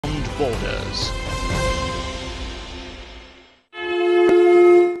borders.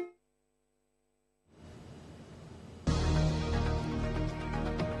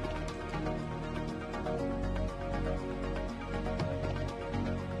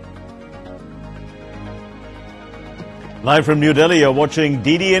 Live from New Delhi, you're watching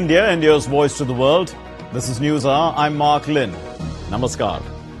DD India, India's voice to the world. This is Newshour. I'm Mark Lynn. Namaskar.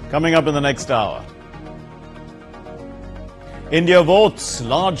 Coming up in the next hour. India votes,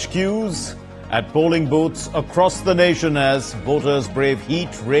 large queues at polling booths across the nation as voters brave heat,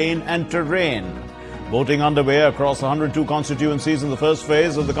 rain and terrain. Voting underway across 102 constituencies in the first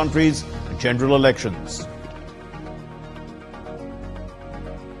phase of the country's general elections.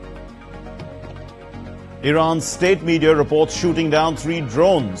 Iran's state media reports shooting down 3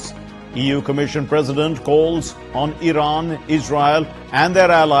 drones. EU Commission President calls on Iran, Israel and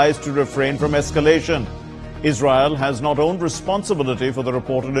their allies to refrain from escalation. Israel has not owned responsibility for the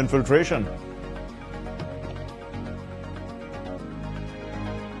reported infiltration.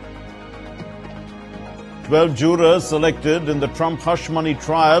 "12 jurors selected in the Trump hush money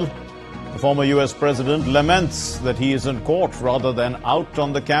trial. The former US president laments that he is in court rather than out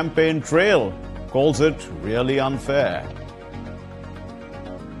on the campaign trail. Calls it really unfair.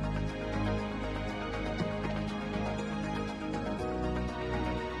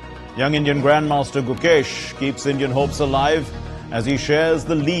 Young Indian Grandmaster Gukesh keeps Indian hopes alive as he shares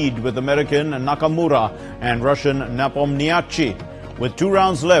the lead with American Nakamura and Russian Nepomniachtchi with 2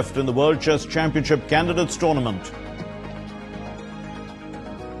 rounds left in the World Chess Championship Candidates Tournament.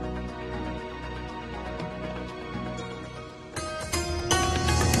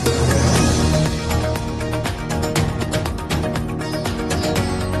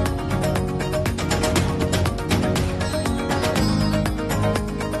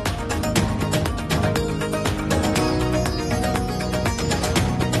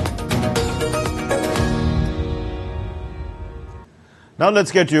 Now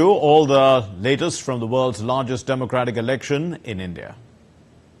let's get you all the latest from the world's largest democratic election in India.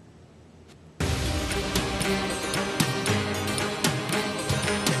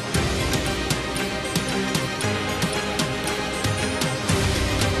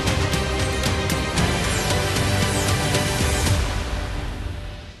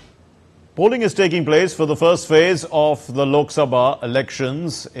 Polling is taking place for the first phase of the Lok Sabha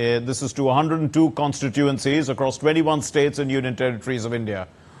elections. This is to 102 constituencies across 21 states and union territories of India.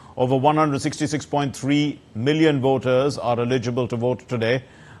 Over 166.3 million voters are eligible to vote today.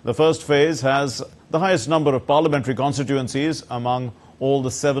 The first phase has the highest number of parliamentary constituencies among all the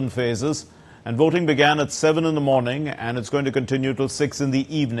 7 phases. And voting began at 7 in the morning and it's going to continue till 6 in the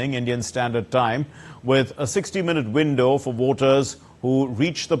evening, Indian Standard Time, with a 60-minute window for voters who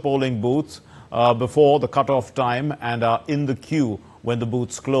reach the polling booth before the cut-off time and are in the queue when the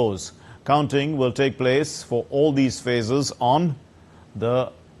booths close. Counting will take place for all these phases on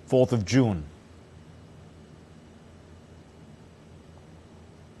the 4th of June.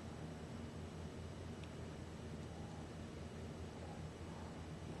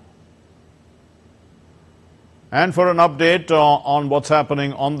 And for an update on what's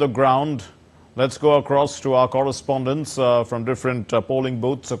happening on the ground, let's go across to our correspondents from different polling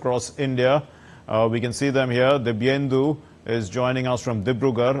booths across India. We can see them here. Dibyendu is joining us from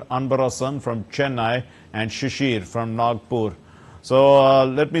Dibrugarh, Anbarasan from Chennai, and Shishir from Nagpur. So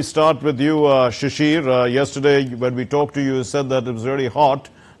let me start with you, Shishir. Yesterday when we talked to you, you said that it was really hot.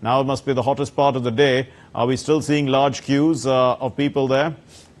 Now it must be the hottest part of the day. Are we still seeing large queues of people there?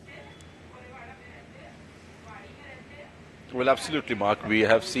 Well, absolutely, Mark. We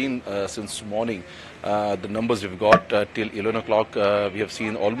have seen since morning the numbers we've got till 11 o'clock. We have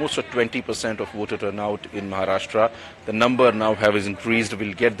seen almost a 20% of voter turnout in Maharashtra. The number now has increased.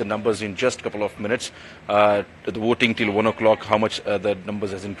 We'll get the numbers in just a couple of minutes. The voting till 1 o'clock, how much the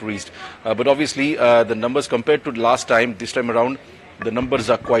numbers has increased. But obviously, the numbers compared to last time, this time around, the numbers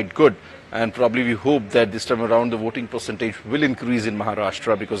are quite good. And probably we hope that this time around the voting percentage will increase in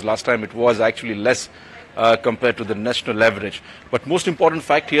Maharashtra because last time it was actually less compared to the national average. But most important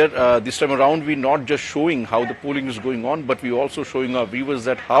fact here, this time around, we're not just showing how the polling is going on, but we're also showing our viewers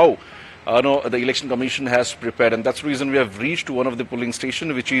that how the Election Commission has prepared. And that's the reason we have reached to one of the polling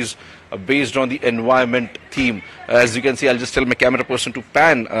stations, which is based on the environment theme. As you can see, I'll just tell my camera person to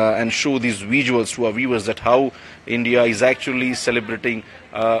pan and show these visuals to our viewers that how India is actually celebrating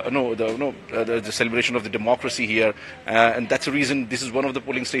the celebration of the democracy here, and that's the reason this is one of the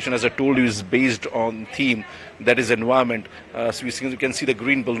polling stations, as I told you, is based on theme that is environment. So you can see the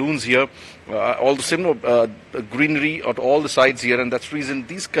green balloons here, all the same greenery at all the sides here, and that's the reason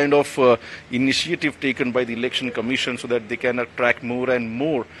these kind of initiative taken by the election commission so that they can attract more and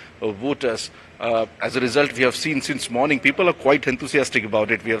more voters. As a result, we have seen since morning people are quite enthusiastic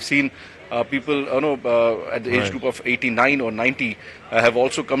about it. We have seen people at the age group of 89 or 90 have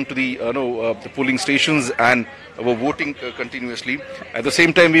also come to the polling stations and were voting continuously. At the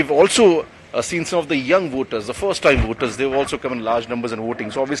same time, we've also seen some of the young voters, the first-time voters, they've also come in large numbers and voting.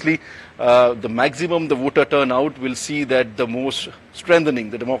 So obviously, the maximum the voter turnout will see that the most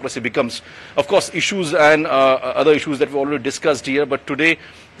strengthening the democracy becomes. Of course, issues and other issues that we already discussed here, but today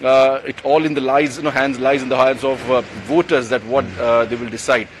it all in the hands lies in the hands of voters that what they will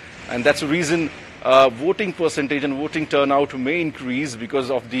decide, and that's the reason voting percentage and voting turnout may increase because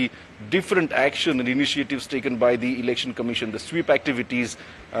of the different action and initiatives taken by the election commission, the sweep activities,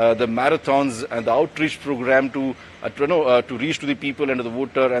 the marathons and the outreach program to reach to the people and to the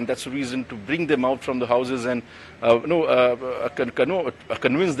voter, and that's the reason to bring them out from the houses and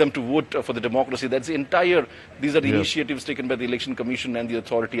convince them to vote for the democracy. That's the entire, these are the initiatives taken by the election commission and the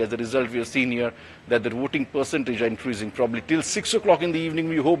authority. As a result, we have seen here that the voting percentage are increasing. Probably till 6 o'clock in the evening,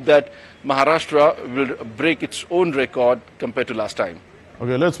 we hope that Maharashtra will break its own record compared to last time.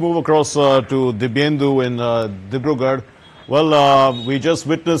 Okay, let's move across to Dibyendu in Dibrugarh. Well, we just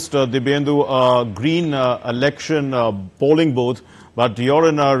witnessed Dibyendu green election polling booth, but you're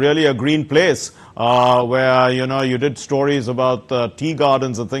in really a green place where, you did stories about tea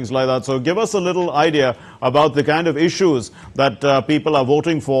gardens and things like that. So give us a little idea about the kind of issues that people are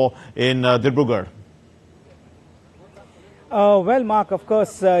voting for in Dibrugarh. Well, Mark, of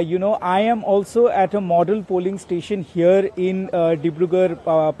course, I am also at a model polling station here in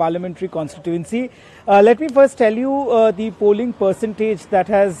Dibrugarh parliamentary constituency. Let me first tell you the polling percentage that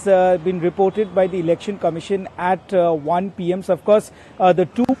has been reported by the Election Commission at 1 p.m. So, of course, the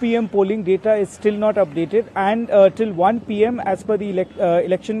 2 p.m. polling data is still not updated, and till 1 p.m. as per the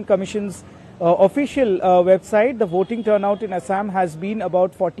Election Commission's official website, the voting turnout in Assam has been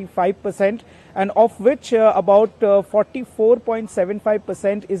about 45%, and of which about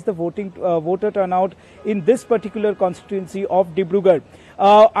 44.75% is the voter turnout in this particular constituency of Dibrugarh.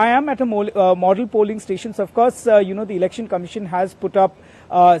 I am at a model polling station. So, of course, the Election Commission has put up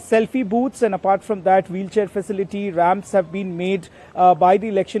selfie booths, and apart from that, wheelchair facility, ramps have been made by the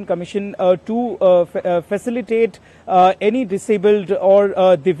Election Commission to facilitate any disabled or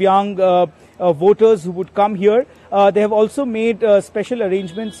Divyang voters who would come here. They have also made special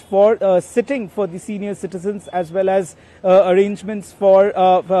arrangements for sitting for the senior citizens, as well as arrangements for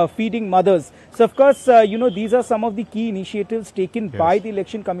feeding mothers. So, of course, these are some of the key initiatives taken by the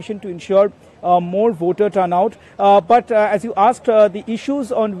Election Commission to ensure more voter turnout. But as you asked, the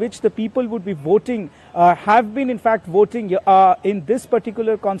issues on which the people would be voting have been in fact voting in this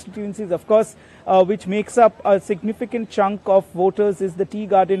particular constituencies, of course, which makes up a significant chunk of voters, is the tea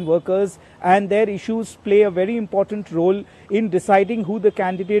garden workers, and their issues play a very important role in deciding who the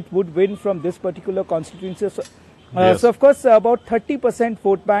candidate would win from this particular constituency. So, of course, about 30%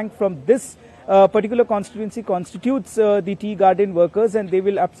 vote bank from this particular constituency constitutes the tea garden workers, and they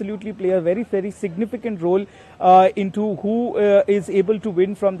will absolutely play a very, very significant role into who is able to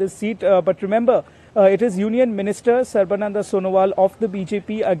win from this seat. But remember, it is Union Minister Sarbananda Sonowal of the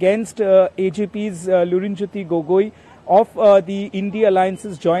BJP against AJP's Lurinjyoti Gogoi of the India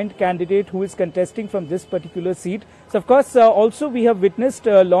Alliance's joint candidate who is contesting from this particular seat. So, of course, also we have witnessed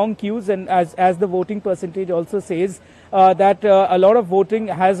long queues, and as the voting percentage also says, that a lot of voting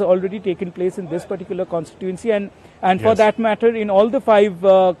has already taken place in this particular constituency, and for that matter, in all the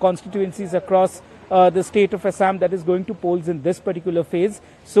 5 constituencies across the state of Assam that is going to polls in this particular phase.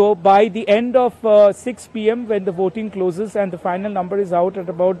 So, by the end of 6 p.m. when the voting closes and the final number is out at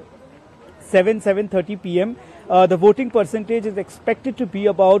about 7:30 p.m., the voting percentage is expected to be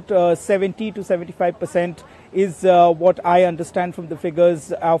about 70 to 75% is what I understand from the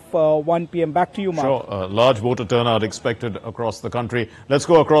figures of 1 p.m. Back to you, Mark. Sure. Large voter turnout expected across the country. Let's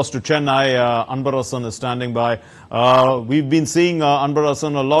go across to Chennai. Anbarasan is standing by. We've been seeing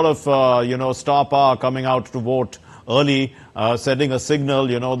Anbarasan, a lot of, star power coming out to vote early, sending a signal,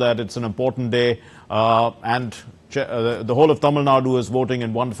 that it's an important day. And the whole of Tamil Nadu is voting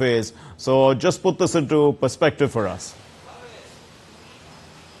in one phase. So just put this into perspective for us.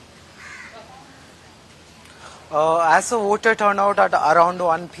 As a voter turnout at around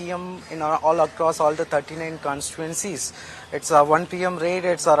 1 p.m. in all across all the 39 constituencies, it's a 1 p.m. rate.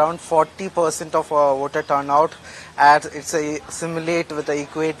 It's around 40% of voter turnout. As it's a simulate with the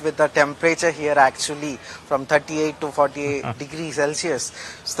equate with the temperature here actually from 38 to 48 degrees Celsius.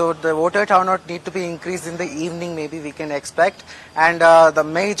 So the voter turnout need to be increased in the evening. Maybe we can expect. And the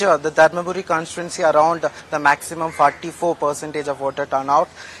Dharmaburi constituency around the maximum 44% of voter turnout.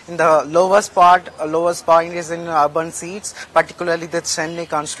 In the lowest point is in urban seats, particularly the Chennai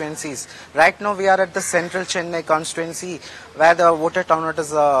constituencies. Right now we are at the central Chennai constituency where the voter turnout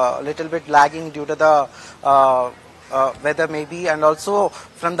is a little bit lagging due to the weather maybe, and also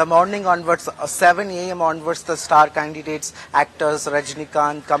from the morning onwards, 7 a.m. onwards, the star candidates, actors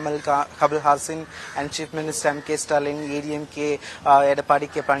Rajnikant, Kamal Hassan and Chief Minister M.K. Stalin, ADMK,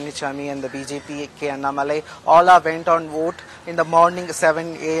 Edapadi K. Panichami and the BJP K. Annamalai, all are went on vote in the morning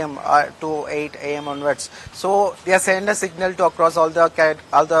 7 a.m. To 8 a.m. onwards. So they are send a signal to across all the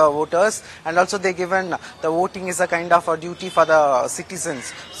voters, and also they given the voting is a kind of a duty for the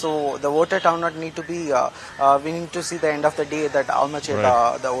citizens. So the voter turnout need to be, we need to see the end of the day that how much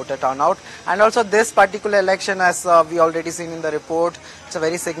the voter turnout. And also this particular election, as we already seen in the report, it's a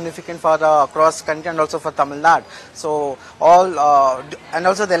very significant for the across country and also for Tamil Nadu. So all and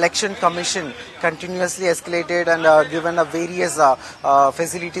also the election commission continuously escalated and given a various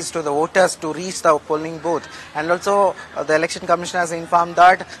facilities to the voters to reach the polling booth. And also the election commission has informed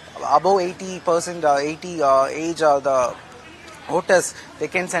that above 80% age of the voters, they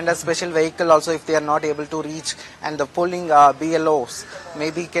can send a special vehicle also if they are not able to reach, and the polling BLOs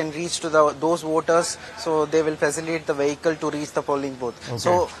maybe can reach to those voters, so they will facilitate the vehicle to reach the polling booth. Okay.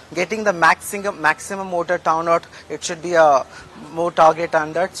 So getting the maximum voter turnout, it should be a more target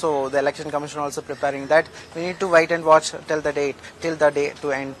on that. So the election commission also preparing that. We need to wait and watch till the day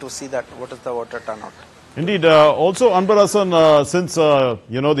to end to see that what is the voter turnout. Indeed. Also, Anbarasan, since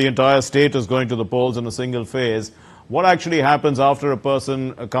the entire state is going to the polls in a single phase, what actually happens after a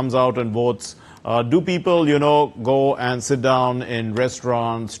person comes out and votes? Do people, go and sit down in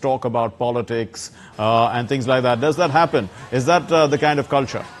restaurants, talk about politics and things like that? Does that happen? Is that the kind of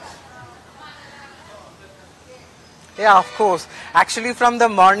culture? Yeah, of course. Actually, from the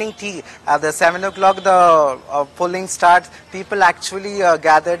morning tea, at the 7 o'clock, the polling starts. People actually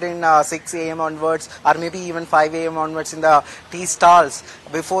gathered in 6 a.m. onwards, or maybe even 5 a.m. onwards in the tea stalls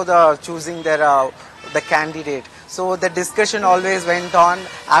before the choosing their the candidate. So the discussion always went on.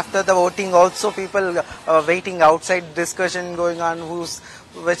 After the voting also, people waiting outside, discussion going on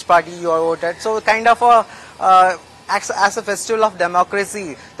which party you are voted. So kind of a as a festival of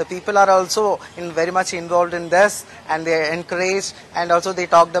democracy, the people are also very much involved in this, and they encouraged, and also they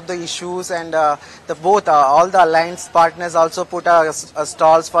talked up the issues, and all the alliance partners also put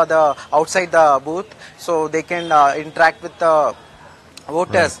stalls for the outside the booth, so they can interact with the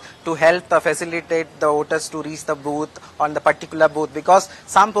voters to help facilitate the voters to reach the booth on the particular booth, because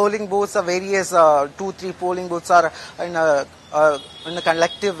some polling booths are various 2-3 polling booths are in a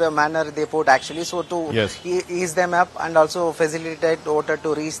collective manner they put actually, so to ease them up and also facilitate voter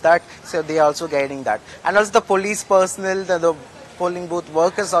to reach that, so they are also guiding that. And also the police personnel, the polling booth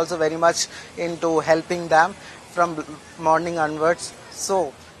workers also very much into helping them from morning onwards.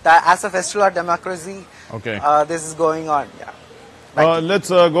 So as a festival of democracy, this is going on. Let's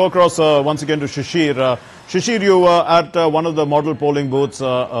go across once again to Shishir. Shishir, you were at one of the model polling booths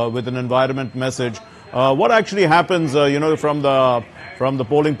with an environment message. What actually happens, from the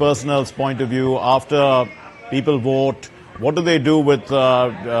polling personnel's point of view after people vote? What do they do with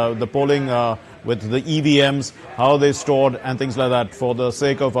the polling, with the EVMs? How are they stored and things like that? For the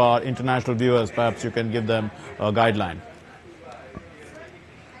sake of our international viewers, perhaps you can give them a guideline.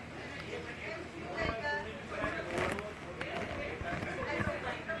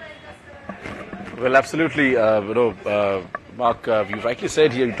 Well, absolutely. Mark, you rightly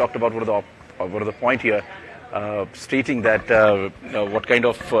said here, you talked about one of the point here, stating that what kind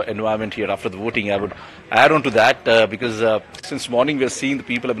of environment here after the voting. I would add on to that because since morning we are seeing the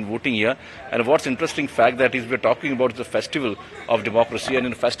people have been voting here, and what's interesting fact that is we're talking about the festival of democracy, and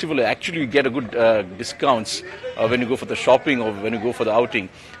in a festival actually you get a good discounts when you go for the shopping or when you go for the outing,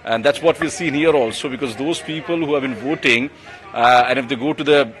 and that's what we've seen here also, because those people who have been voting and if they go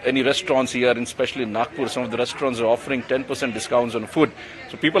to any restaurants here, and especially in Nagpur, some of the restaurants are offering 10% discounts on food.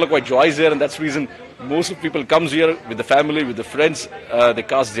 So people are quite joyous here, and that's the reason most of people comes here with the family, with the friends, they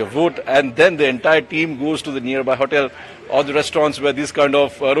cast their vote, and then the entire team goes to the nearby hotel or the restaurants where these kind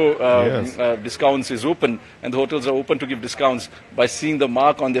of discounts is open, and the hotels are open to give discounts, by seeing the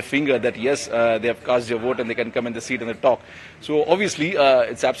mark on their finger that yes, they have cast their vote and they can come in the seat and they talk. So obviously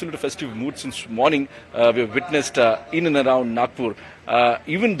it's absolute festive mood since morning. We have witnessed in and around Nagpur.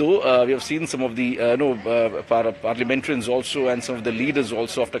 Even though we have seen some of the parliamentarians also and some of the leaders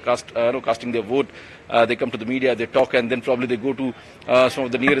also, after casting their vote, they come to the media, they talk, and then probably they go to some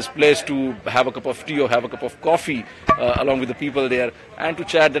of the nearest place to have a cup of tea or have a cup of coffee along with the people there, and to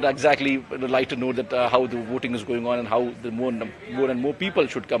chat that exactly the lighter note that how the voting is going on and how the more and more people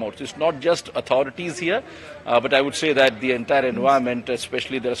should come out. So it's not just authorities here, but I would say that the entire environment,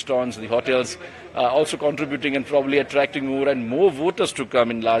 especially the restaurants, the hotels, also contributing and probably attracting more and more voters to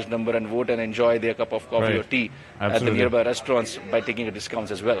come in large number and vote and enjoy their cup of coffee or tea at the nearby restaurants by taking a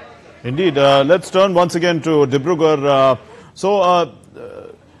discounts as well. Indeed. Let's turn once again to Dibrugarh.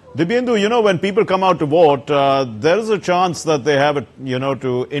 Dibyendu, when people come out to vote, there is a chance that they have,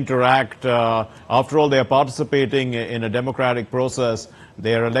 to interact. After all, they are participating in a democratic process.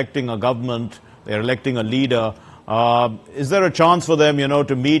 They are electing a government. They are electing a leader. Is there a chance for them,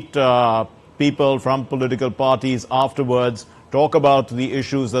 to meet people from political parties afterwards, talk about the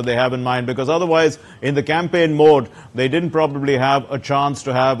issues that they have in mind? Because otherwise, in the campaign mode, they didn't probably have a chance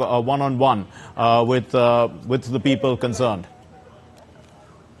to have a one-on-one with the people concerned.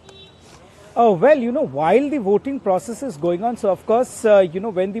 Oh, well, while the voting process is going on, so of course,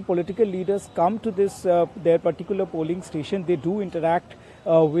 when the political leaders come to this, their particular polling station, they do interact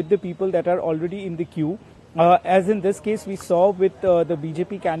with the people that are already in the queue. As in this case, we saw with the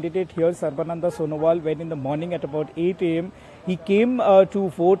BJP candidate here, Sarbananda Sonowal, when in the morning at about 8 a.m., he came to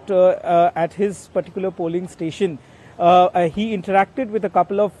vote at his particular polling station. He interacted with a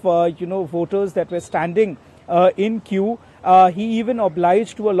couple of, voters that were standing in queue. He even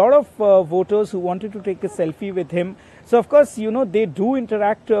obliged to a lot of voters who wanted to take a selfie with him. So, of course, they do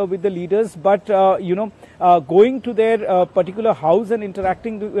interact with the leaders, but, going to their particular house and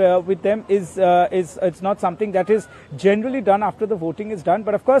interacting with them is it's not something that is generally done after the voting is done.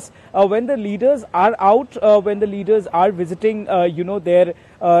 But, of course, when the leaders are out, when the leaders are visiting,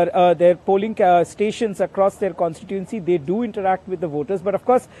 their polling stations across their constituency, they do interact with the voters. But, of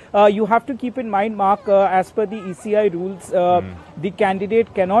course, you have to keep in mind, Mark, as per the ECI rules, the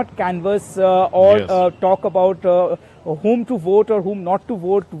candidate cannot canvass or talk about whom to vote or whom not to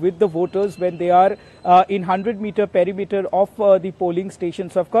vote with the voters when they are in 100-meter perimeter of the polling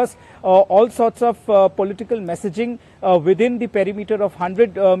stations. Of course, all sorts of political messaging within the perimeter of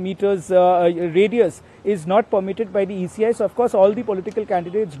 100 meters radius is not permitted by the ECI. So, of course, all the political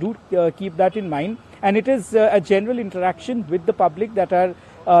candidates do keep that in mind, and it is a general interaction with the public that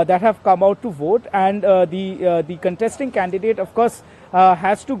have come out to vote, and the contesting candidate, of course,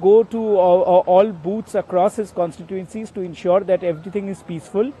 has to go to all booths across his constituencies to ensure that everything is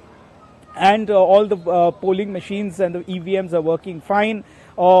peaceful and all the polling machines and the EVMs are working fine.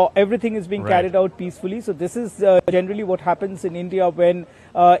 Everything is being carried out peacefully. So this is generally what happens in India when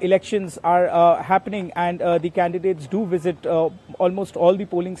elections are happening, and the candidates do visit almost all the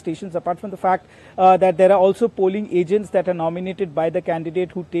polling stations, apart from the fact that there are also polling agents that are nominated by the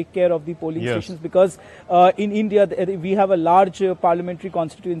candidate who take care of the polling stations, because in India we have a large parliamentary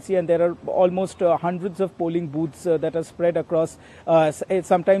constituency, and there are almost hundreds of polling booths that are spread across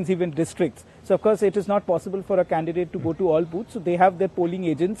sometimes even districts. So, of course, it is not possible for a candidate to go to all booths. So, they have their polling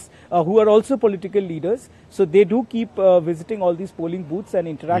agents who are also political leaders. So, they do keep visiting all these polling booths and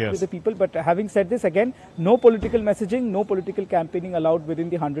interact with the people. But having said this, again, no political messaging, no political campaigning allowed within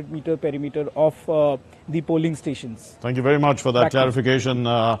the 100-meter perimeter of the polling stations. Thank you very much for that clarification,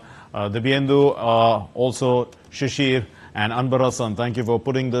 Dibyendu, also Shishir and Anbarasan. Thank you for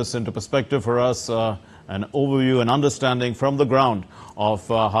putting this into perspective for us. An overview and understanding from the ground of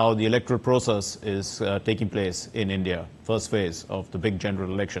how the electoral process is taking place in India, first phase of the big general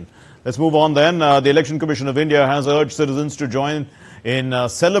election. Let's move on then. The Election Commission of India has urged citizens to join in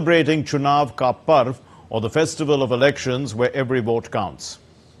celebrating Chunav Ka Parv, or the festival of elections where every vote counts.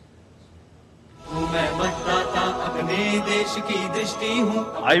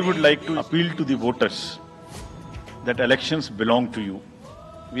 I would like to appeal to the voters that elections belong to you.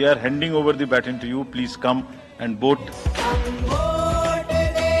 We are handing over the baton to you. Please come and vote.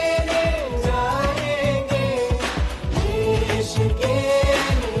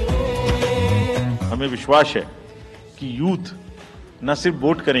 हमें विश्वास है कि youth न सिर्फ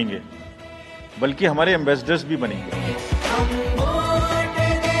vote करेंगे बल्कि हमारे ambassadors भी बनेंगे.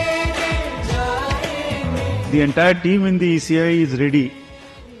 The entire team in the ECI is ready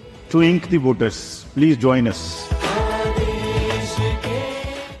to ink the voters. Please join us.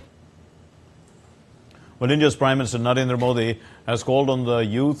 Well, India's Prime Minister Narendra Modi has called on the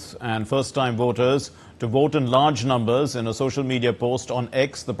youth and first-time voters to vote in large numbers. In a social media post on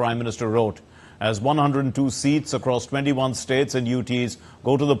X, the Prime Minister wrote, "As 102 seats across 21 states and UTs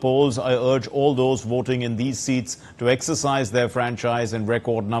go to the polls, I urge all those voting in these seats to exercise their franchise in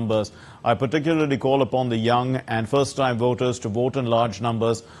record numbers. I particularly call upon the young and first-time voters to vote in large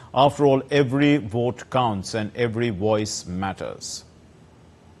numbers. After all, every vote counts and every voice matters."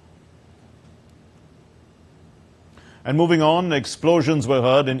 And moving on, explosions were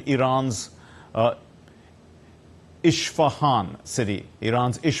heard in Iran's Isfahan city.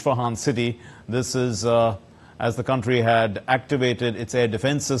 Iran's Isfahan city. This is as the country had activated its air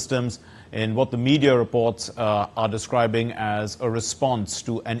defense systems in what the media reports are describing as a response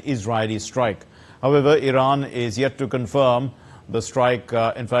to an Israeli strike. However, Iran is yet to confirm the strike.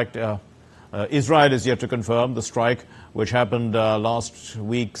 Israel is yet to confirm the strike, which happened last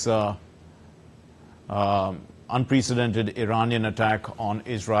week's unprecedented Iranian attack on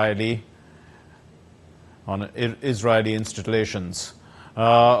Israeli installations.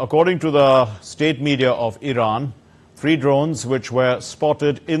 According to the state media of Iran, 3 drones which were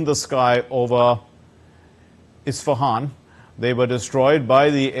spotted in the sky over Isfahan, they were destroyed by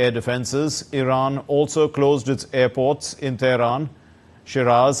the air defenses. Iran also closed its airports in Tehran,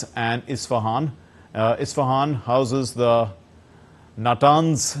 Shiraz and Isfahan. Isfahan houses the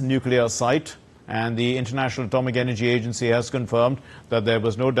Natanz nuclear site, and the International Atomic Energy Agency has confirmed that there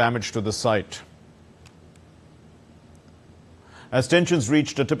was no damage to the site. As tensions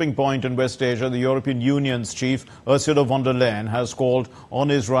reached a tipping point in West Asia, the European Union's chief, Ursula von der Leyen, has called on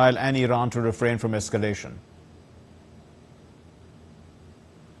Israel and Iran to refrain from escalation.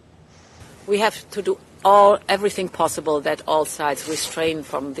 We have to do everything possible that all sides refrain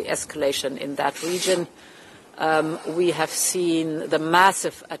from the escalation in that region. We have seen the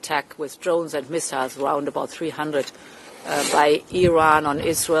massive attack with drones and missiles, around about 300, by Iran on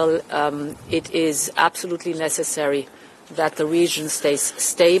Israel. It is absolutely necessary that the region stays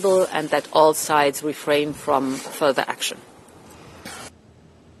stable and that all sides refrain from further action.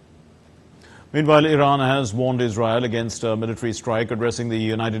 Meanwhile, Iran has warned Israel against a military strike. Addressing the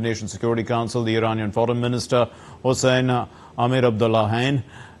United Nations Security Council, the Iranian Foreign Minister Hossein Amir-Abdollahian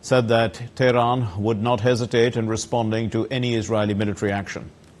said that Tehran would not hesitate in responding to any Israeli military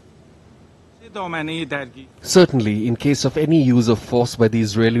action. Certainly, in case of any use of force by the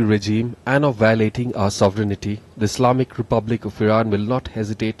Israeli regime and of violating our sovereignty, the Islamic Republic of Iran will not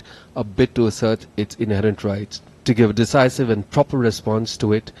hesitate a bit to assert its inherent rights, to give a decisive and proper response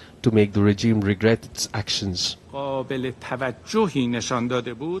to it, to make the regime regret its actions.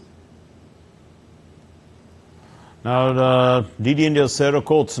 Now, DD India's Sarah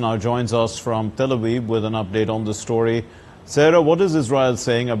Coates now joins us from Tel Aviv with an update on the story. Sarah, what is Israel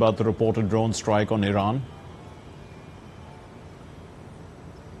saying about the reported drone strike on Iran?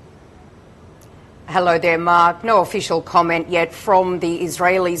 Hello there, Mark. No official comment yet from the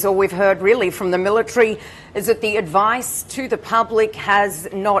Israelis. All we've heard really from the military is that the advice to the public has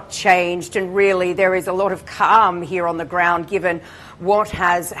not changed, and really there is a lot of calm here on the ground given what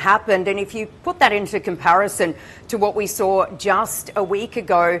has happened. And if you put that into comparison to what we saw just a week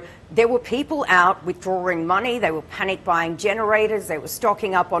ago, there were people out withdrawing money, they were panic buying generators, they were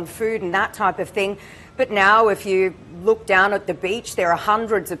stocking up on food and that type of thing. But now if you look down at the beach, there are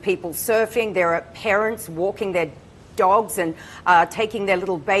hundreds of people surfing, there are parents walking their dogs and taking their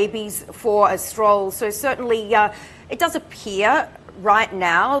little babies for a stroll. So certainly it does appear right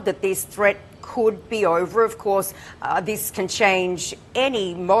now that this threat could be over. Of course, this can change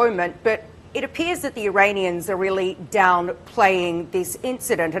any moment, but it appears that the Iranians are really downplaying this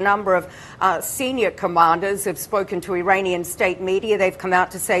incident. A number of senior commanders have spoken to Iranian state media. They've come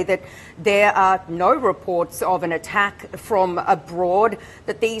out to say that there are no reports of an attack from abroad,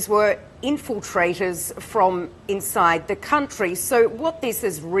 that these were infiltrators from inside the country. So what this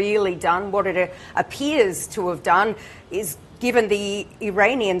has really done, what it appears to have done, is given the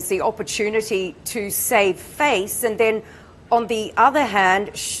Iranians the opportunity to save face, and then on the other hand,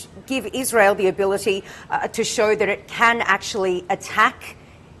 give Israel the ability to show that it can actually attack,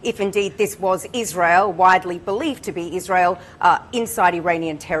 if indeed this was Israel, widely believed to be Israel, inside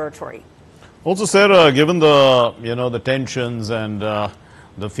Iranian territory. Also, Sarah, given the tensions and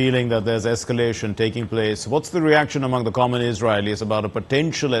the feeling that there's escalation taking place, what's the reaction among the common Israelis about a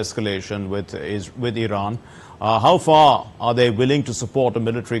potential escalation with Iran? How far are they willing to support a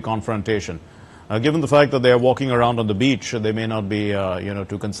military confrontation? Given the fact that they are walking around on the beach, they may not be,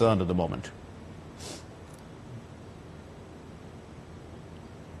 too concerned at the moment.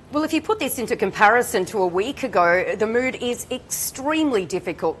 Well, if you put this into comparison to a week ago, the mood is extremely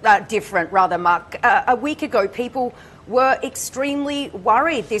different, Mark. A week ago, people were extremely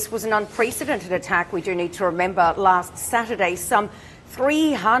worried. This was an unprecedented attack. We do need to remember last Saturday, some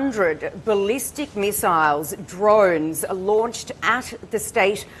 300 ballistic missiles, drones launched at the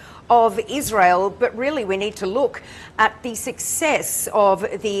state of Israel, but really we need to look at the success of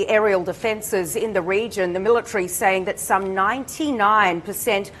the aerial defences in the region. The military saying that some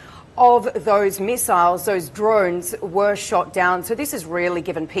 99% of those missiles, those drones, were shot down. So this has really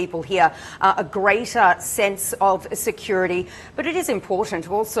given people here a greater sense of security. But it is important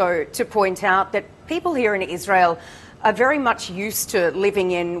also to point out that people here in Israel are very much used to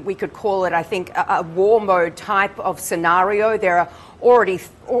living in, we could call it, I think, a war mode type of scenario. There are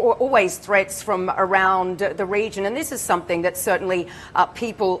always threats from around the region, and this is something that certainly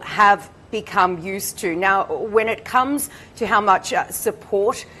people have become used to. Now, when it comes to how much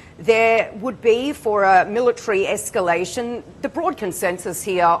support there would be for a military escalation, the broad consensus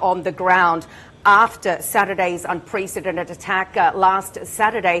here on the ground after Saturday's unprecedented attack last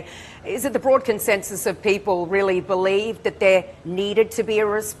Saturday is that the broad consensus of people really believed that there needed to be a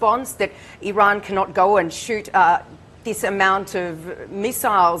response, that Iran cannot go and shoot this amount of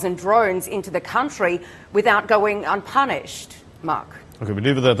missiles and drones into the country without going unpunished. Mark. Okay, we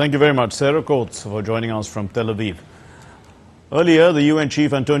leave it there. Thank you very much, Sarah Coates, for joining us from Tel Aviv. Earlier, the UN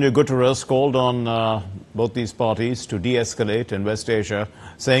chief Antonio Guterres called on both these parties to de-escalate in West Asia,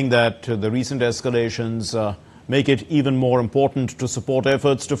 saying that the recent escalations make it even more important to support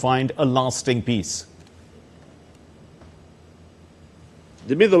efforts to find a lasting peace.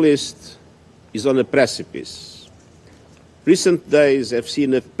 The Middle East is on a precipice. Recent days have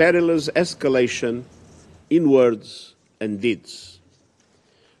seen a perilous escalation in words and deeds.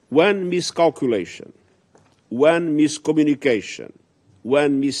 One miscalculation, one miscommunication,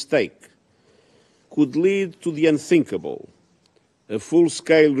 one mistake could lead to the unthinkable, a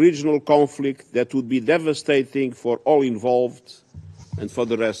full-scale regional conflict that would be devastating for all involved and for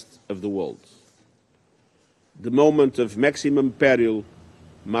the rest of the world. The moment of maximum peril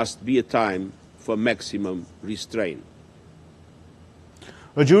must be a time for maximum restraint.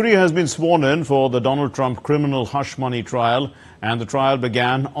 A jury has been sworn in for the Donald Trump criminal hush money trial, and the trial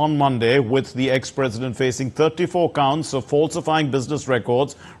began on Monday with the ex-president facing 34 counts of falsifying business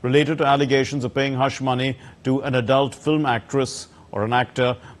records related to allegations of paying hush money to an adult film actress or an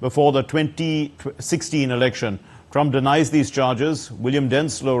actor before the 2016 election. Trump denies these charges. William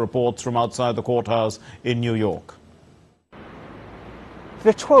Denslow reports from outside the courthouse in New York.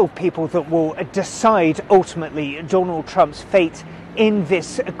 The 12 people that will decide ultimately Donald Trump's fate in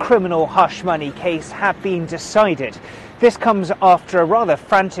this criminal hush money case have been decided. This comes after a rather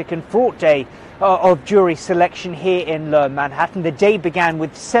frantic and fraught day of jury selection here in Lower Manhattan. The day began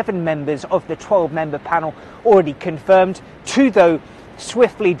with 7 members of the 12-member panel already confirmed. 2, though,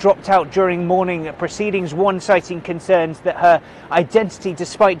 swiftly dropped out during morning proceedings, one citing concerns that her identity,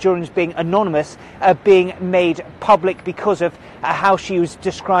 despite jurors being anonymous, being made public because of how she was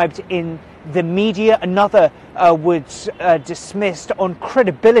described in the media. Another was dismissed on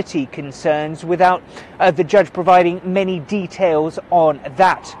credibility concerns without the judge providing many details on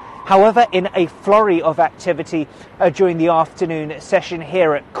that. However, in a flurry of activity during the afternoon session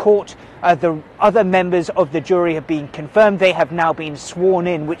here at court, the other members of the jury have been confirmed. They have now been sworn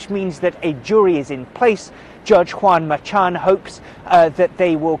in, which means that a jury is in place. Judge Juan Machan hopes that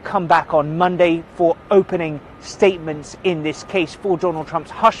they will come back on Monday for opening statements in this case for Donald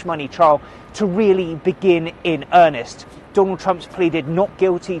Trump's hush money trial to really begin in earnest. Donald Trump's pleaded not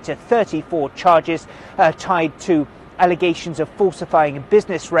guilty to 34 charges tied to allegations of falsifying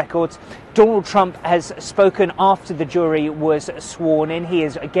business records. Donald Trump has spoken after the jury was sworn in. He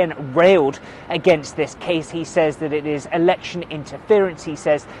has again railed against this case. He says that it is election interference. He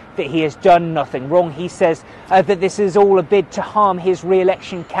says that he has done nothing wrong. He says that this is all a bid to harm his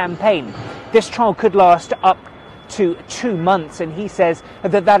re-election campaign. This trial could last up to 2 months, and he says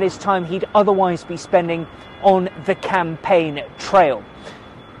that that is time he'd otherwise be spending on the campaign trail.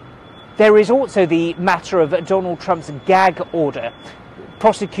 There is also the matter of Donald Trump's gag order.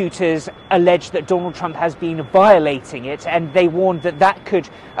 Prosecutors allege that Donald Trump has been violating it, and they warned that that could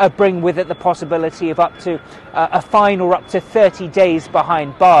bring with it the possibility of up to a fine or up to 30 days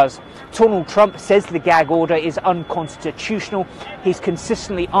behind bars. Donald Trump says the gag order is unconstitutional. He's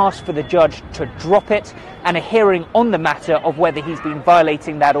consistently asked for the judge to drop it, and a hearing on the matter of whether he's been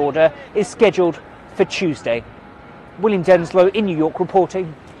violating that order is scheduled for Tuesday. William Denslow in New York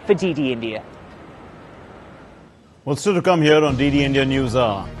reporting for DD India. Well, still to come here on DD India News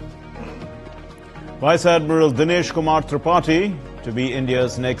Hour. Vice Admiral Dinesh Kumar Tripathi to be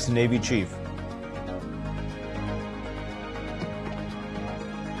India's next Navy chief.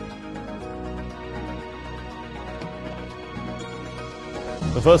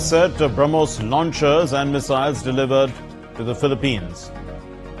 The first set of BrahMos launchers and missiles delivered to the Philippines.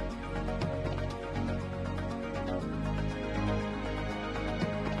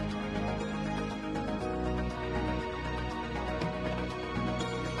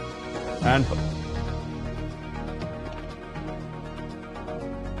 And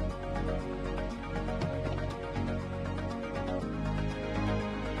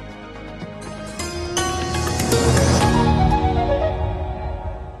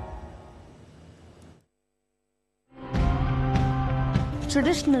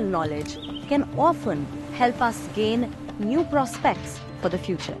traditional knowledge can often help us gain new prospects for the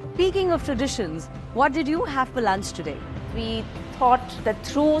future. Speaking of traditions, what did you have for lunch today? We thought that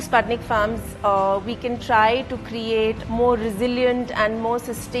through Sputnik Farms, we can try to create more resilient and more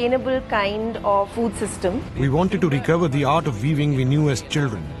sustainable kind of food system. We wanted to recover the art of weaving we knew as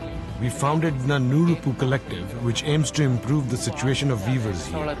children. We founded the Nurupu Collective, which aims to improve the situation of weavers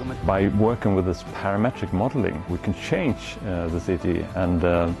here. By working with this parametric modeling, we can change the city and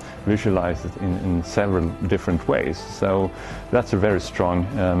visualize it in several different ways. So that's a very strong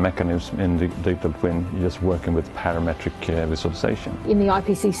mechanism in the digital twin, just working with parametric visualization. In the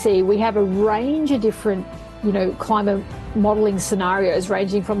IPCC, we have a range of different climate modelling scenarios,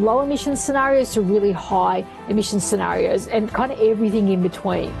 ranging from low emission scenarios to really high emission scenarios, and kind of everything in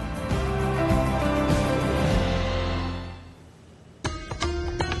between.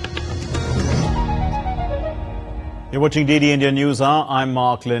 You're watching DD India News Hour. I'm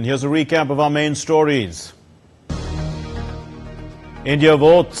Mark Lynn. Here's a recap of our main stories. India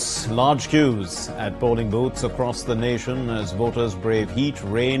votes, large queues at polling booths across the nation as voters brave heat,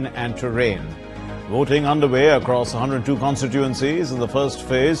 rain and terrain. Voting underway across 102 constituencies in the first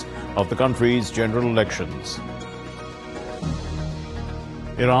phase of the country's general elections.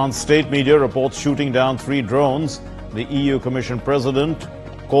 Iran's state media reports shooting down 3 drones. The EU Commission President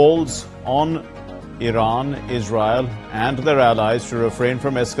calls on Iran, Israel and their allies to refrain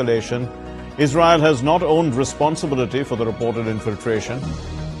from escalation. Israel has not owned responsibility for the reported infiltration.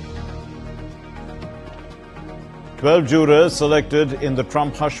 12 jurors selected in the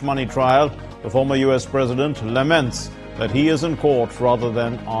Trump hush money trial. The former U.S. president laments that he is in court rather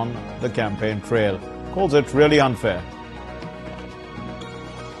than on the campaign trail. Calls it really unfair.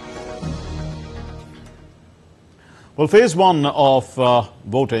 Well, phase 1 of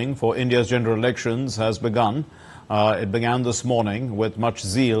voting for India's general elections has begun. It began this morning with much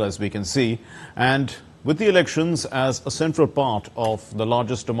zeal, as we can see, and with the elections as a central part of the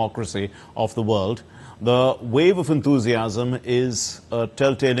largest democracy of the world, the wave of enthusiasm is a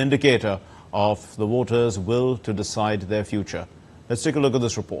telltale indicator of the voters' will to decide their future. Let's take a look at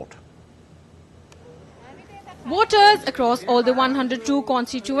this report. Voters across all the 102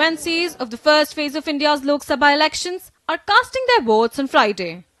 constituencies of the first phase of India's Lok Sabha elections are casting their votes on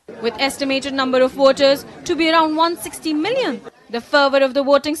Friday. With estimated number of voters to be around 160 million, the fervour of the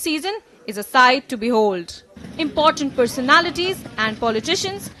voting season is a sight to behold. Important personalities and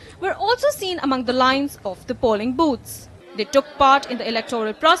politicians were also seen among the lines of the polling booths. They took part in the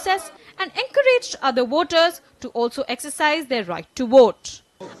electoral process and encouraged other voters to also exercise their right to vote.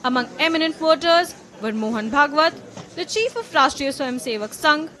 Among eminent voters were Mohan Bhagwat, the chief of Rashtriya Swayamsevak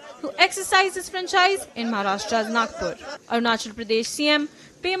Sangh, who exercised his franchise in Maharashtra's Nagpur. Arunachal Pradesh CM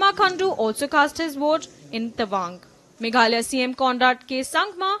Pema Khandu also cast his vote in Tawang. Meghalaya CM Conrad K.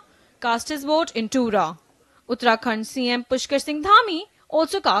 Sangma cast his vote in Tura. Uttarakhand CM Pushkar Singh Dhami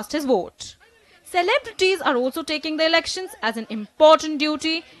also cast his vote. Celebrities are also taking the elections as an important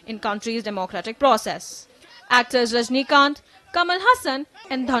duty in country's democratic process. Actors Rajnikant, Kamal Hassan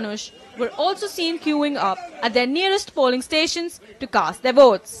and Dhanush were also seen queuing up at their nearest polling stations to cast their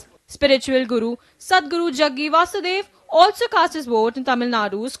votes. Spiritual guru Sadguru Jaggi Vasudev also cast his vote in Tamil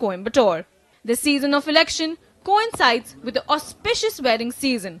Nadu's Coimbatore. This season of election coincides with the auspicious wedding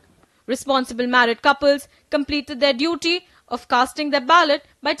season. Responsible married couples completed their duty of casting their ballot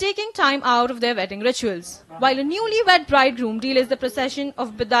by taking time out of their wedding rituals. While a newlywed bridegroom delays the procession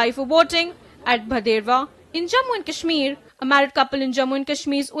of Bidai for voting at Bhaderwa, in Jammu and Kashmir, a married couple in Jammu and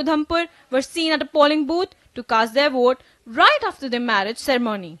Kashmir's Udhampur were seen at a polling booth to cast their vote right after their marriage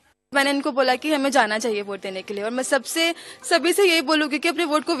ceremony. मैंने इनको बोला कि हमें जाना चाहिए vote देने के लिए और मैं सभी से यही बोलूंगी कि अपने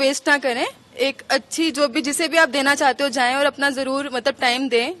वोट को वेस्ट ना करें. एक अच्छी जो भी जिसे भी आप देना चाहते हो जाएं और अपना जरूर टाइम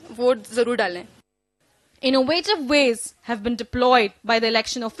दें, वोट जरूर डालें. Innovative ways have been deployed by the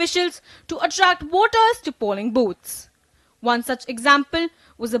election officials to attract voters to polling booths. One such example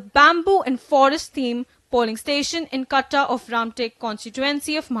was a bamboo and forest theme polling station in Katta of Ramtek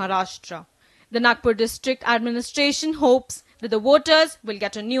constituency of Maharashtra. The Nagpur district administration hopes that the voters will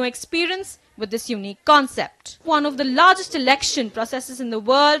get a new experience with this unique concept. One of the largest election processes in the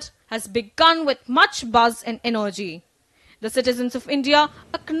world has begun with much buzz and energy. The citizens of India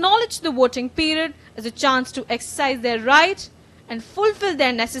acknowledge the voting period as a chance to exercise their right and fulfill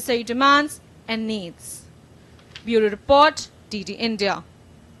their necessary demands and needs. Bureau Report, DD India.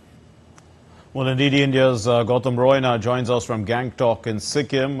 Well, indeed, India's Gautam Roy now joins us from Gangtok in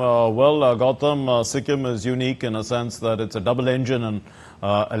Sikkim. Gautam, Sikkim is unique in a sense that it's a double-engine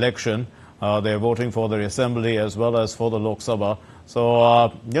election. They're voting for the assembly as well as for the Lok Sabha.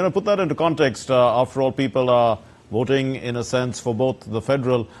 So, put that into context. After all, people are voting in a sense for both the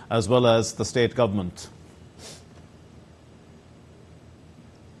federal as well as the state government.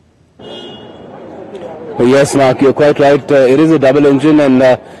 Yes, Mark, you're quite right. It is a double engine, and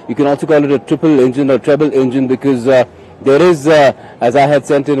you can also call it a triple engine or treble engine, because there is, as I had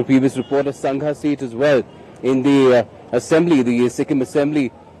sent in a previous report, a Sangha seat as well in the assembly, the Sikkim assembly,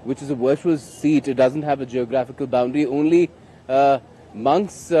 which is a virtual seat. It doesn't have a geographical boundary. Only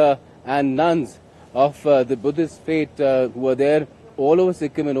monks and nuns of the Buddhist faith who are there all over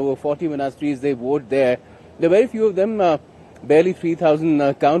Sikkim and over 40 monasteries, they vote there. There are very few of them, barely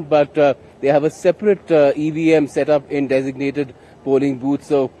 3,000 count, but they have a separate EVM set up in designated polling booths.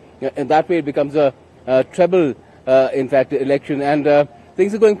 So in that way it becomes a treble, in fact, election. And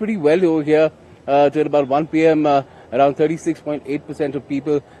things are going pretty well over here. Till about 1 p.m., around 36.8% of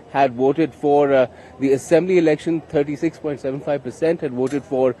people had voted for the assembly election. 36.75% had voted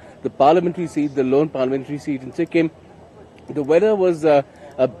for the parliamentary seat, the lone parliamentary seat in Sikkim. The weather was a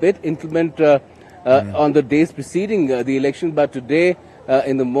bit inclement on the days preceding the election, but today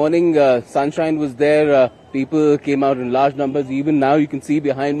in the morning sunshine was there. People came out in large numbers. Even now you can see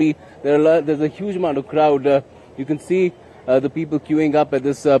behind me there's a huge amount of crowd. You can see the people queuing up at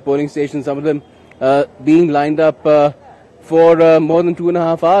this polling station, some of them being lined up for more than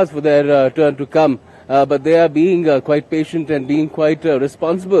 2.5 hours for their turn to come. But they are being quite patient and being quite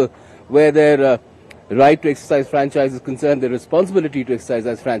responsible where their right to exercise franchise is concerned, their responsibility to exercise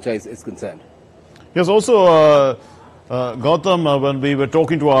as franchise is concerned. Yes, also, Gautam, when we were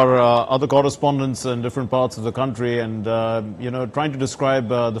talking to our other correspondents in different parts of the country and, trying to describe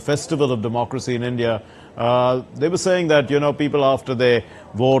the festival of democracy in India, they were saying that, people after they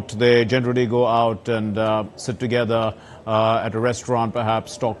vote, they generally go out and sit together at a restaurant,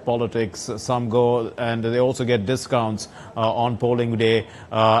 perhaps talk politics. Some go and they also get discounts on polling day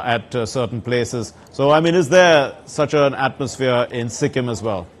at certain places. So, I mean, is there such an atmosphere in Sikkim as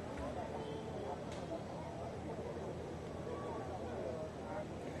well?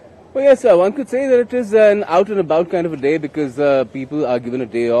 Well, yes, one could say that it is an out and about kind of a day, because people are given a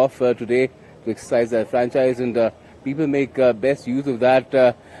day off today to exercise their franchise, and people make best use of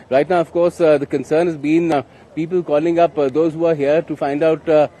that. Right now, of course, the concern has been people calling up those who are here to find out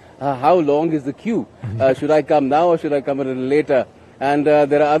how long is the queue. Should I come now or should I come a little later? And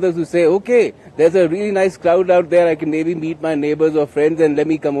there are others who say, okay, there's a really nice crowd out there. I can maybe meet my neighbors or friends and let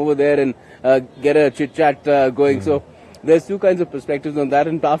me come over there and get a chit-chat going. So there's two kinds of perspectives on that.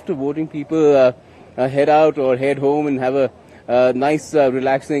 And after voting, people head out or head home and have a nice,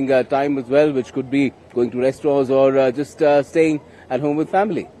 relaxing time as well, which could be going to restaurants or just staying at home with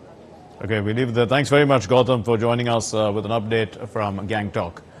family. Okay, we leave it there. Thanks very much, Gautam, for joining us with an update from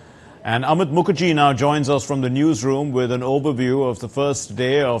Gangtok. And Amit Mukherjee now joins us from the newsroom with an overview of the first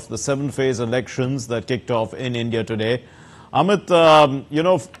day of the 7-phase elections that kicked off in India today. Amit,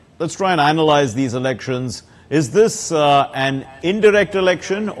 let's try and analyze these elections. Is this an indirect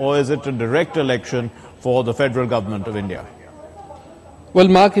election or is it a direct election for the federal government of India? Well,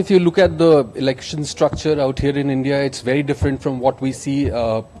 Mark, if you look at the election structure out here in India, it's very different from what we see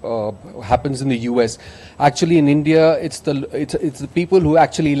happens in the US. Actually, in India, it's the people who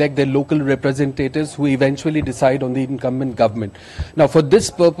actually elect their local representatives who eventually decide on the incumbent government. Now, for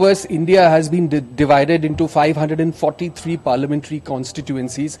this purpose, India has been divided into 543 parliamentary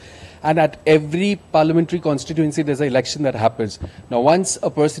constituencies, and at every parliamentary constituency there's an election that happens. Now, once a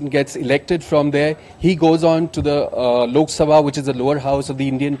person gets elected from there, he goes on to the Lok Sabha, which is the lower house of the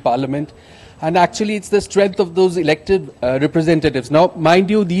Indian Parliament, and actually it's the strength of those elected representatives. Now, mind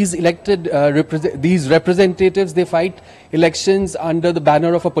you, these elected representatives, they fight elections under the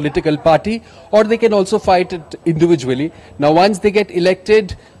banner of a political party, or they can also fight it individually. Now, once they get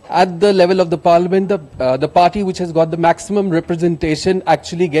elected at the level of the parliament, the party which has got the maximum representation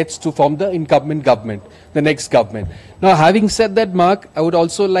actually gets to form the incumbent government, the next government. Now, having said that, Mark, I would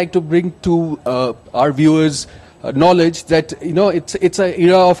also like to bring to our viewers knowledge that, it's an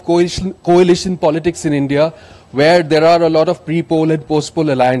era of coalition politics in India, where there are a lot of pre-poll and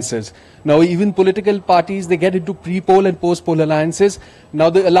post-poll alliances. Now, even political parties, they get into pre-poll and post-poll alliances. Now,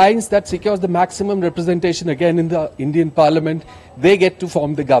 the alliance that secures the maximum representation again in the Indian Parliament, they get to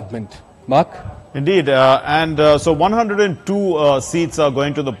form the government. Mark? Indeed. So 102 seats are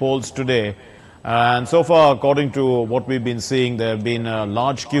going to the polls today. And so far, according to what we've been seeing, there have been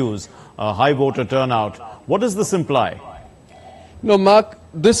large queues, high voter turnout. What does this imply? No, Mark,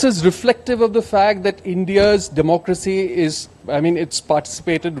 this is reflective of the fact that India's democracy is, it's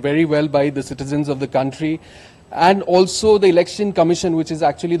participated very well by the citizens of the country. And also the Election Commission, which is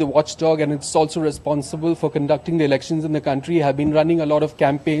actually the watchdog, and it's also responsible for conducting the elections in the country, have been running a lot of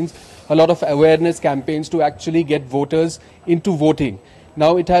campaigns, a lot of awareness campaigns to actually get voters into voting.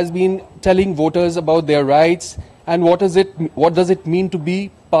 Now, it has been telling voters about their rights and what does it mean to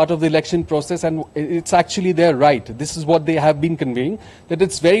be part of the election process, and it's actually their right. This is what they have been conveying, that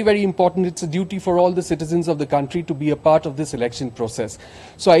it's very, very important. It's a duty for all the citizens of the country to be a part of this election process.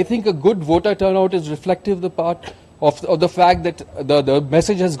 So I think a good voter turnout is reflective of the fact that the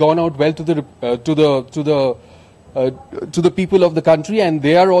message has gone out well to the people of the country, and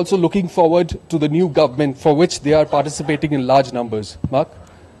they are also looking forward to the new government, for which they are participating in large numbers. Mark?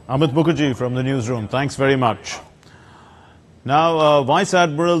 Amit Mukherjee from the newsroom. Thanks very much. Now, Vice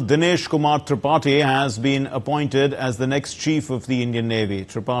Admiral Dinesh Kumar Tripathi has been appointed as the next Chief of the Indian Navy.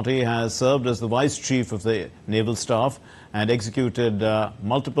 Tripathi has served as the Vice Chief of the Naval Staff and executed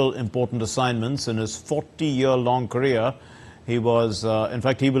multiple important assignments in his 40-year-long career. He was, in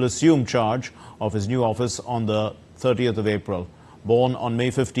fact, he will assume charge of his new office on the 30th of April. Born on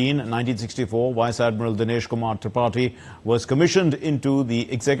May 15, 1964, Vice Admiral Dinesh Kumar Tripathi was commissioned into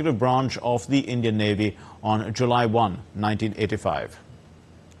the executive branch of the Indian Navy on July 1, 1985.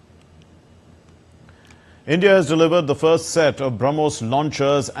 India has delivered the first set of BrahMos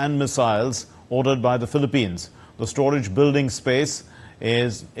launchers and missiles ordered by the Philippines. The storage building space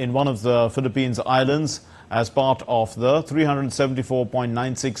is in one of the Philippines' islands as part of the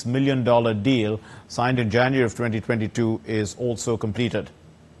 $374.96 million deal signed in January of 2022 is also completed.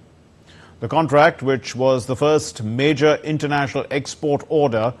 The contract, which was the first major international export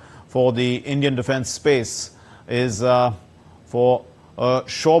order for the Indian defense space, is for a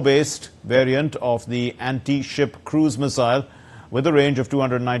shore-based variant of the anti-ship cruise missile with a range of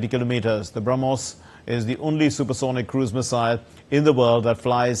 290 kilometers. The BrahMos is the only supersonic cruise missile in the world that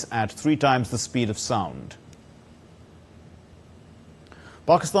flies at 3 times the speed of sound.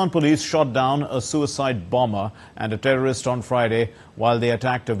 Pakistan police shot down a suicide bomber and a terrorist on Friday while they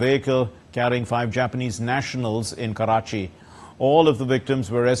attacked a vehicle carrying 5 Japanese nationals in Karachi. All of the victims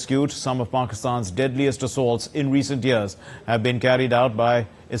were rescued. Some of Pakistan's deadliest assaults in recent years have been carried out by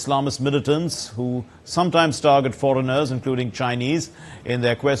Islamist militants who sometimes target foreigners, including Chinese, in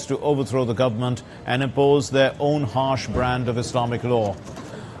their quest to overthrow the government and impose their own harsh brand of Islamic law.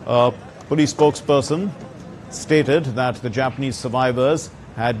 A police spokesperson stated that the Japanese survivors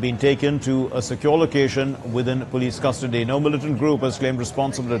had been taken to a secure location within police custody. No militant group has claimed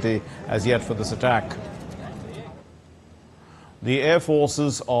responsibility as yet for this attack. The air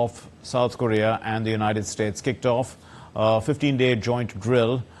forces of South Korea and the United States kicked off a 15-day joint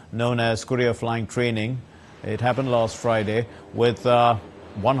drill known as Korea Flying Training. It happened last Friday with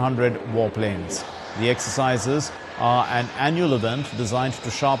 100 warplanes. The exercises are an annual event designed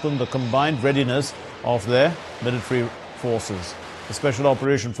to sharpen the combined readiness of their military forces. The Special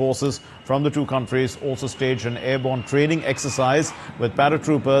Operation Forces from the two countries also staged an airborne training exercise with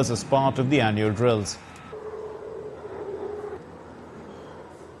paratroopers as part of the annual drills.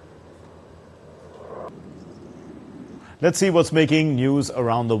 Let's see what's making news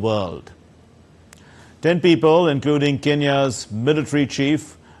around the world. 10 people, including Kenya's military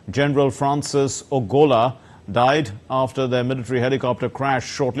chief, General Francis Ogola, died after their military helicopter crashed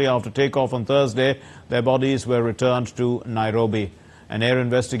shortly after takeoff on Thursday. Their bodies were returned to Nairobi. An air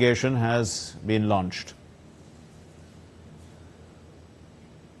investigation has been launched.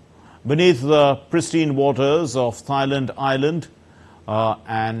 Beneath the pristine waters of Thailand Island,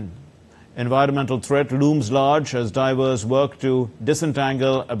 an environmental threat looms large as divers work to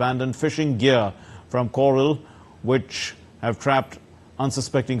disentangle abandoned fishing gear from coral, which have trapped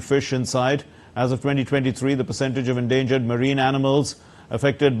unsuspecting fish inside. As of 2023, the percentage of endangered marine animals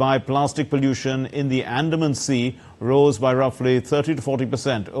affected by plastic pollution in the Andaman Sea rose by roughly 30 to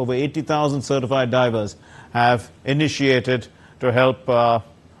 40%. Over 80,000 certified divers have initiated to help,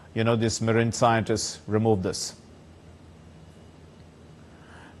 these marine scientists remove this.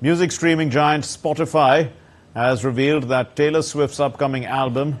 Music streaming giant Spotify has revealed that Taylor Swift's upcoming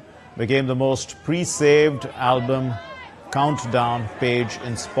album became the most pre-saved album countdown page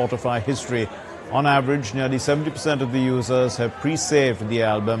in Spotify history. On average, nearly 70% of the users have pre-saved the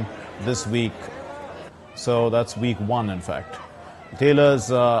album this week. So that's week 1, in fact.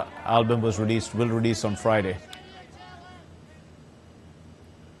 Taylor's album will release on Friday.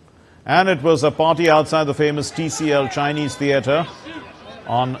 And it was a party outside the famous TCL Chinese Theatre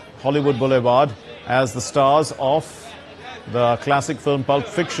on Hollywood Boulevard as the stars of the classic film Pulp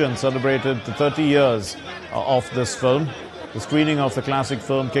Fiction celebrated the 30 years of this film. The screening of the classic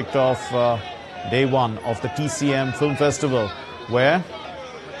film kicked off day 1 of the TCM Film Festival, where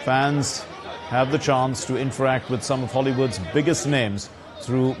fans have the chance to interact with some of Hollywood's biggest names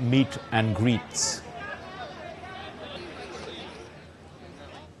through meet and greets.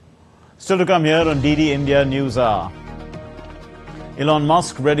 Still to come here on DD India News Hour. Elon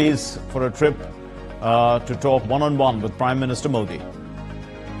Musk readies for a trip to talk one-on-one with Prime Minister Modi.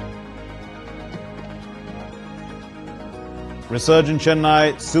 Resurgent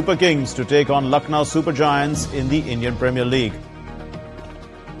Chennai Super Kings to take on Lucknow Super Giants in the Indian Premier League.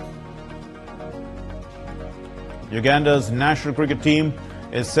 Uganda's national cricket team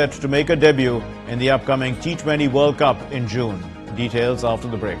is set to make a debut in the upcoming T20 World Cup in June. Details after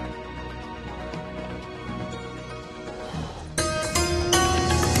the break.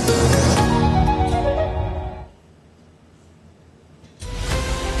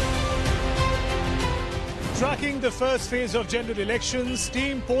 Tracking the first phase of general elections,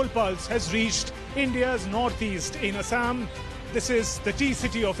 Team Poll Pulse has reached India's northeast in Assam. This is the tea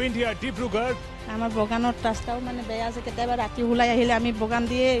city of India, Dibrugarh. They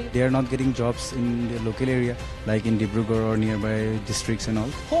are not getting jobs in the local area, like in Dibrugarh or nearby districts and all.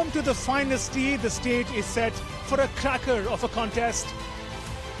 Home to the finest tea, the state is set for a cracker of a contest.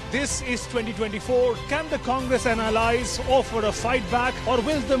 This is 2024. Can the Congress and allies offer a fight back, or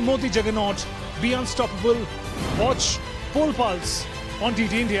will the Modi juggernaut be unstoppable? Watch Poll Pulse on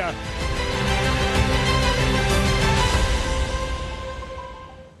DD India.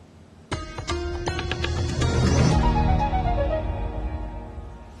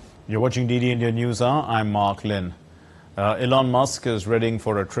 You're watching DD India News Hour. I'm Mark Lynn. Elon Musk is readying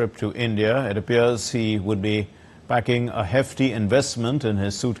for a trip to India. It appears he would be packing a hefty investment in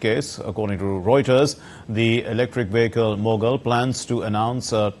his suitcase. According to Reuters, the electric vehicle mogul plans to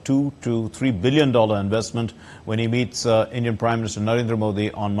announce a $2 to $3 billion investment when he meets Indian Prime Minister Narendra Modi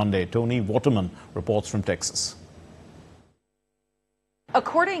on Monday. Tony Waterman reports from Texas.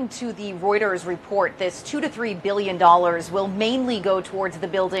 According to the Reuters report, this $2 to $3 billion will mainly go towards the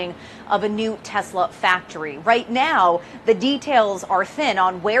building of a new Tesla factory. Right now, the details are thin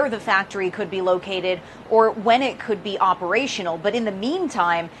on where the factory could be located or when it could be operational. But in the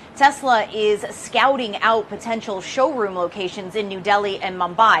meantime, Tesla is scouting out potential showroom locations in New Delhi and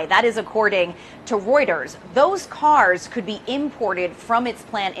Mumbai. That is according to Reuters. Those cars could be imported from its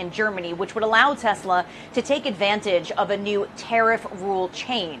plant in Germany, which would allow Tesla to take advantage of a new tariff rule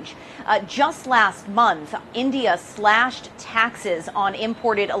change. Just last month, India slashed taxes on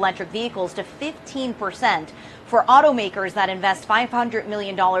imported electric vehicles to 15% for automakers that invest $500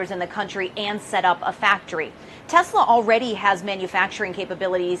 million in the country and set up a factory. Tesla already has manufacturing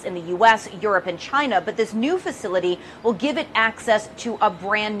capabilities in the U.S., Europe, and China, but this new facility will give it access to a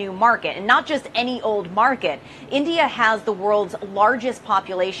brand new market, and not just any old market. India has the world's largest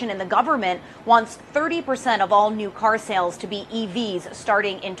population, and the government wants 30% of all new car sales to be EVs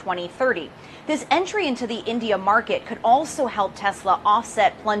starting in 2030. This entry into the India market could also help Tesla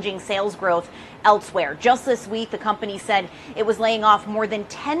offset plunging sales growth elsewhere. Just this week, the company said it was laying off more than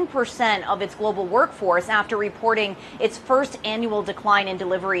 10% of its global workforce after reporting its first annual decline in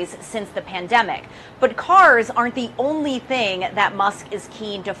deliveries since the pandemic. But cars aren't the only thing that Musk is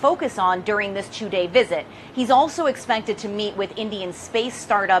keen to focus on during this two-day visit. He's also expected to meet with Indian space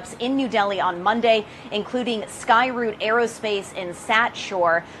startups in New Delhi on Monday, including Skyroot Aerospace in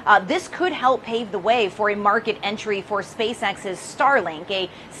Satshore. This could help pave the way for a market entry for SpaceX's Starlink, a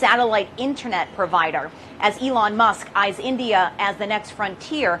satellite internet provider, as Elon Musk eyes India as the next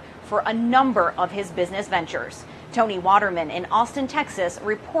frontier for a number of his business ventures. Tony Waterman in Austin, Texas,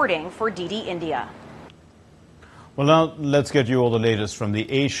 reporting for DD India. Well, now let's get you all the latest from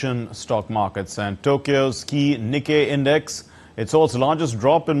the Asian stock markets. And Tokyo's key Nikkei index, it saw its largest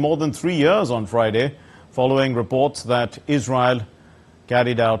drop in more than 3 years on Friday, following reports that Israel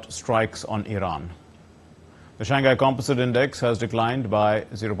carried out strikes on Iran. The Shanghai Composite Index has declined by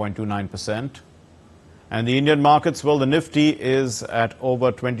 0.29%. And the Indian markets, well, the Nifty is at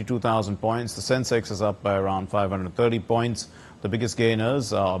over 22,000 points. The Sensex is up by around 530 points. The biggest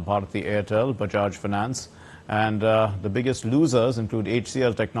gainers are Bharati Airtel, Bajaj Finance, And the biggest losers include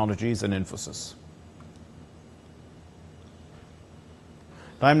HCL Technologies and Infosys.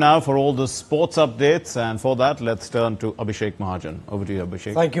 Time now for all the sports updates, and for that, let's turn to Abhishek Mahajan. Over to you,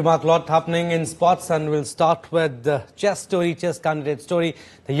 Abhishek. Thank you, Mark. A lot happening in sports, and we'll start with the chess candidate story.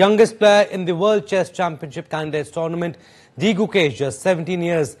 The youngest player in the World Chess Championship Candidates Tournament, D. Gukesh, just 17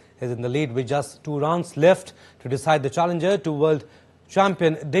 years, is in the lead with just 2 rounds left to decide the challenger to world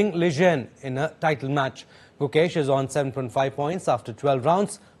champion Ding Lijian in a title match. Gukesh is on 7.5 points after 12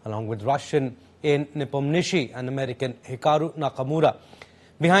 rounds, along with Russian in Nepomniachtchi and American Hikaru Nakamura.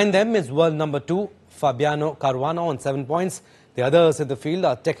 Behind them is world number 2, Fabiano Caruana, on 7 points. The others in the field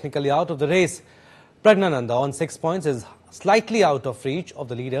are technically out of the race. Pragnananda on 6 points is slightly out of reach of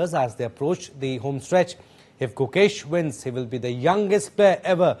the leaders as they approach the home stretch. If Gukesh wins, he will be the youngest player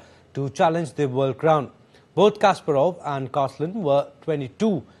ever to challenge the world crown. Both Kasparov and Karlsson were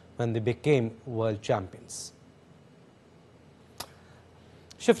 22 when they became world champions.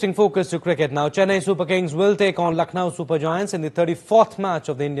 Shifting focus to cricket now, Chennai Super Kings will take on Lucknow Super Giants in the 34th match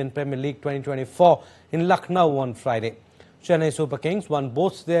of the Indian Premier League 2024 in Lucknow on Friday. Chennai Super Kings won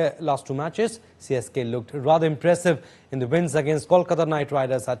both their last 2 matches. CSK looked rather impressive in the wins against Kolkata Knight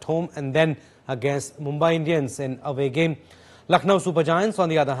Riders at home and then against Mumbai Indians in away game. Lucknow Super Giants, on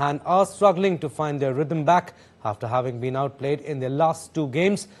the other hand, are struggling to find their rhythm back after having been outplayed in their last 2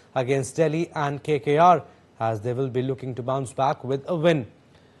 games against Delhi and KKR, as they will be looking to bounce back with a win.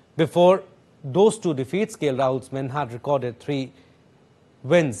 Before those 2 defeats, KL Rahul's men had recorded 3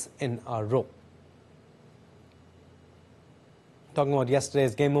 wins in a row. Talking about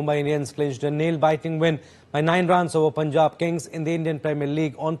yesterday's game, Mumbai Indians clinched a nail-biting win by 9 runs over Punjab Kings in the Indian Premier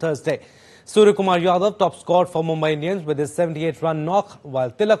League on Thursday. Suryakumar Yadav top scored for Mumbai Indians with his 78-run knock,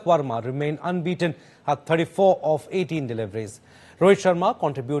 while Tilak Varma remained unbeaten at 34 of 18 deliveries. Rohit Sharma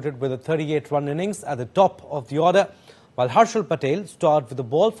contributed with a 38-run innings at the top of the order, while Harshal Patel starred with the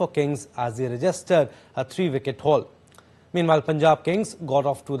ball for Kings as he registered a 3-wicket haul. Meanwhile, Punjab Kings got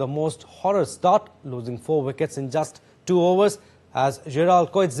off to the most horror start, losing 4 wickets in just 2 overs as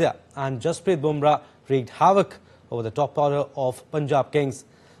Gerald Coetzee and Jasprit Bumrah wreaked havoc over the top order of Punjab Kings.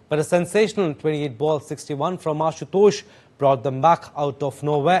 But a sensational 28-ball 61 from Ashutosh brought them back out of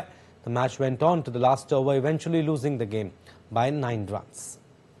nowhere. The match went on to the last over, eventually losing the game by 9 runs.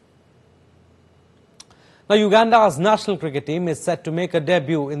 Now, Uganda's national cricket team is set to make a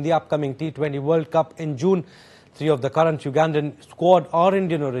debut in the upcoming T20 World Cup in June. 3 of the current Ugandan squad are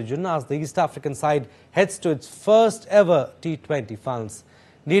Indian origin as the East African side heads to its first ever T20 finals.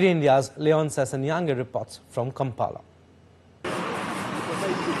 Lead India's Leon Sessanyange reports from Kampala.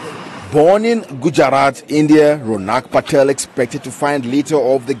 Born in Gujarat, India, Ronak Patel expected to find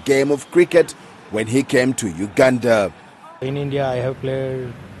little of the game of cricket when he came to Uganda. In India, I have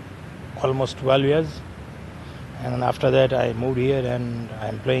played almost 12 years. And after that, I moved here and I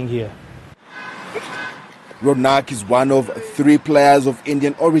am playing here. Ronak is one of 3 players of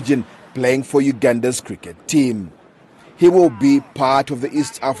Indian origin playing for Uganda's cricket team. He will be part of the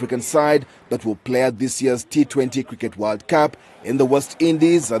East African side that will play at this year's T20 Cricket World Cup in the West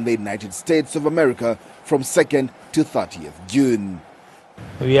Indies and the United States of America from 2nd to 30th June.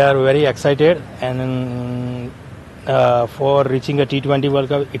 We are very excited and for reaching a T20 World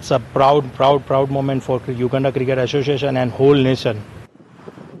Cup, it's a proud moment for Uganda Cricket Association and whole nation.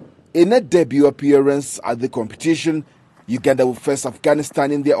 In a debut appearance at the competition, Uganda will face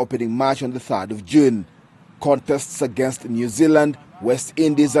Afghanistan in their opening match on the 3rd of June. Contests against New Zealand, West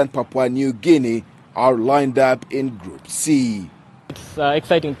Indies and Papua New Guinea are lined up in Group C. It's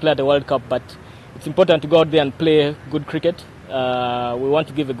exciting to play at the World Cup, but it's important to go out there and play good cricket. We want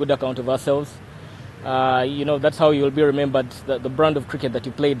to give a good account of ourselves. That's how you will be remembered, the brand of cricket that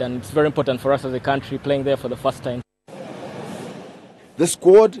you played, and it's very important for us as a country playing there for the first time. The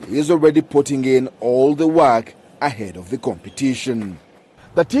squad is already putting in all the work ahead of the competition.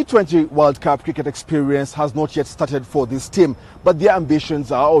 The T20 World Cup cricket experience has not yet started for this team, but their ambitions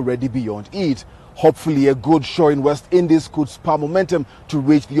are already beyond it. Hopefully a good show in West Indies could spur momentum to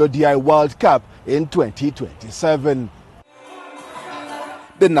reach the ODI World Cup in 2027.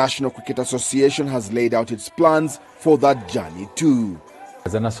 The National Cricket Association has laid out its plans for that journey too.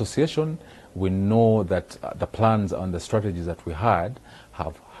 As an association, we know that the plans and the strategies that we had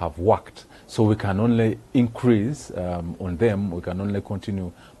have worked. So we can only increase on them. We can only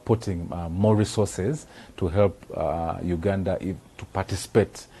continue putting more resources to help Uganda to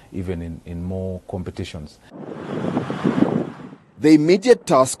participate even in more competitions. The immediate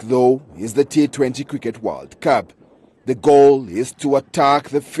task, though, is the T20 Cricket World Cup. The goal is to attack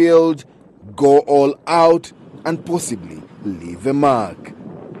the field, go all out, and possibly leave a mark.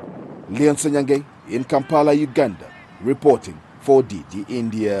 Leon Sessanyange, in Kampala, Uganda, reporting for DD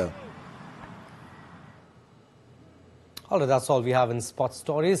India. All right, that's all we have in sports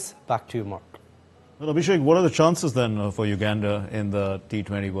stories. Back to you, Mark. Well, Abhishek, what are the chances then for Uganda in the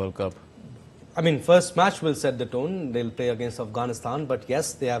T20 World Cup? I mean, first match will set the tone. They'll play against Afghanistan, but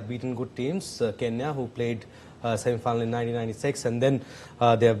yes, they have beaten good teams. Kenya, who played semi-final in 1996, and then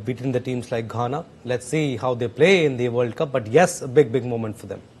they have beaten the teams like Ghana. Let's see how they play in the World Cup, but yes, a big moment for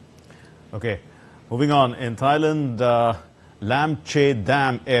them. Okay, moving on. In Thailand, Lam Che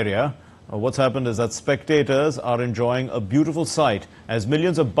Dam area, what's happened is that spectators are enjoying a beautiful sight as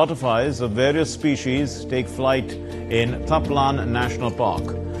millions of butterflies of various species take flight in Thaplan National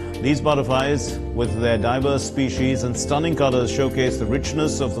Park. These butterflies, with their diverse species and stunning colors, showcase the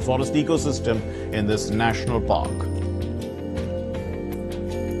richness of the forest ecosystem in this national park.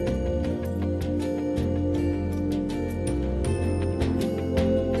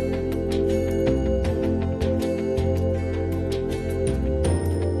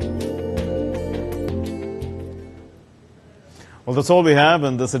 Well, that's all we have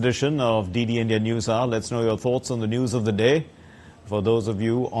in this edition of DD India News Hour. Let's know your thoughts on the news of the day. For those of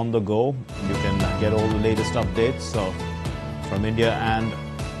you on the go, you can get all the latest updates from India and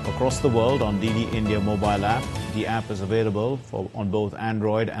across the world on DD India mobile app. The app is available on both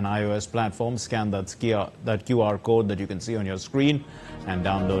Android and iOS platforms. Scan that QR code that you can see on your screen and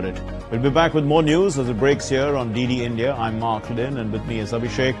download it. We'll be back with more news as it breaks here on DD India. I'm Mark Lin, and with me is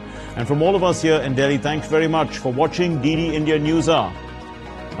Abhishek. And from all of us here in Delhi, thanks very much for watching DD India News Hour.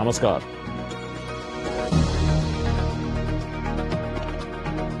 Namaskar.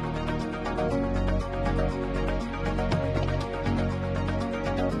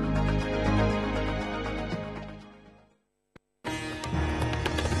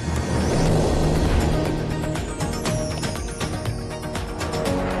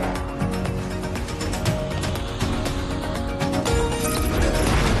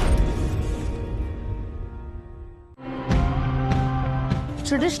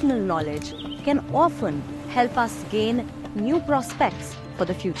 Traditional knowledge can often help us gain new prospects for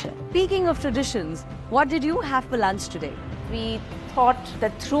the future. Speaking of traditions, what did you have for lunch today? We thought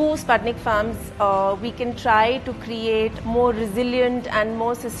that through Sputnik Farms, we can try to create more resilient and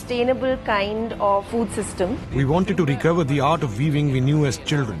more sustainable kind of food system. We wanted to recover the art of weaving we knew as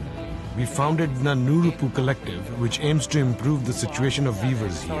children. We founded the Newshour collective, which aims to improve the situation of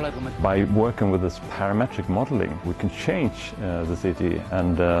weavers here. By working with this parametric modeling, we can change the city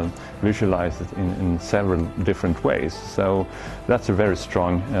and visualize it in several different ways. So that's a very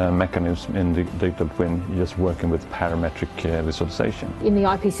strong mechanism in the digital twin, just working with parametric visualization. In the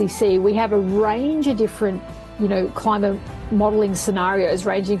IPCC, we have a range of different climate modelling scenarios,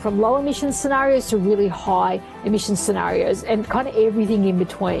 ranging from low emission scenarios to really high emission scenarios, and kind of everything in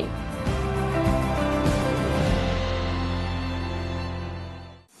between.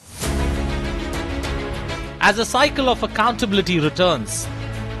 As a cycle of accountability returns,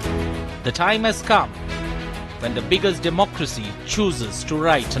 the time has come when the biggest democracy chooses to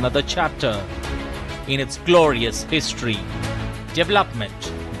write another chapter in its glorious history.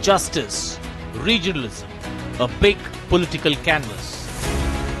 Development, justice, regionalism, a big political canvas.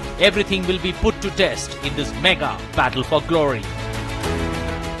 Everything will be put to test in this mega battle for glory.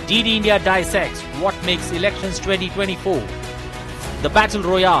 DD India dissects what makes elections 2024 the battle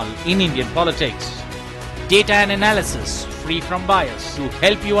royale in Indian politics. Data and analysis free from bias to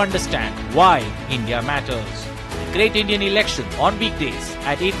help you understand why India matters. Great Indian Election on weekdays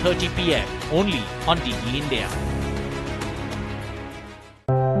at 8:30 p.m. only on DD India.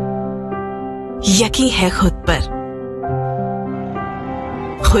 यकीन है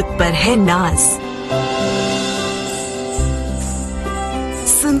खुद पर है नाज,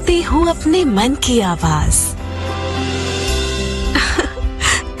 सुनती हूँ अपने मन की आवाज,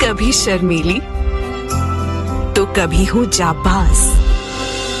 कभी शर्मीली तो कभी हूँ जाबाज,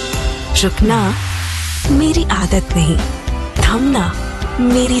 रुकना मेरी आदत नहीं, थमना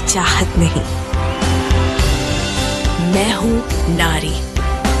मेरी चाहत नहीं, मैं हूँ नारी,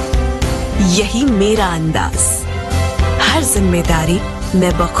 यही मेरा अंदाज, हर जिम्मेदारी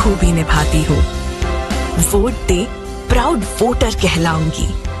मैं बखूबी निभाती हूँ, वोट दे प्राउड वोटर कहलाऊंगी,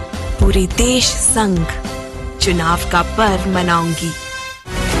 पूरे देश संग चुनाव का पर्व मनाऊंगी।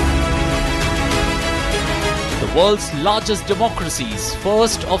 The world's largest democracy's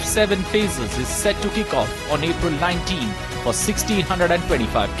first of 7 phases is set to kick off on April 19 for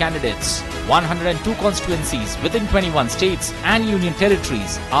 1,625 candidates. 102 constituencies within 21 states and union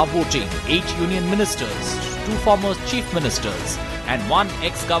territories are voting 8 union ministers. 2 former chief ministers, and 1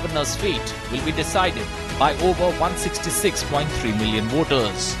 ex-governor's fate will be decided by over 166.3 million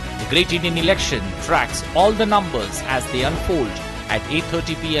voters. The Great Indian Election tracks all the numbers as they unfold at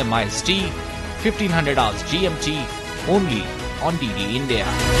 8:30 p.m. IST, 1500 hours GMT, only on DD India.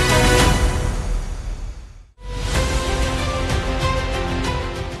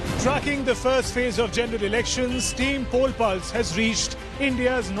 Tracking the first phase of general elections, Team Poll Pulse has reached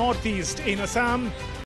India's northeast in Assam.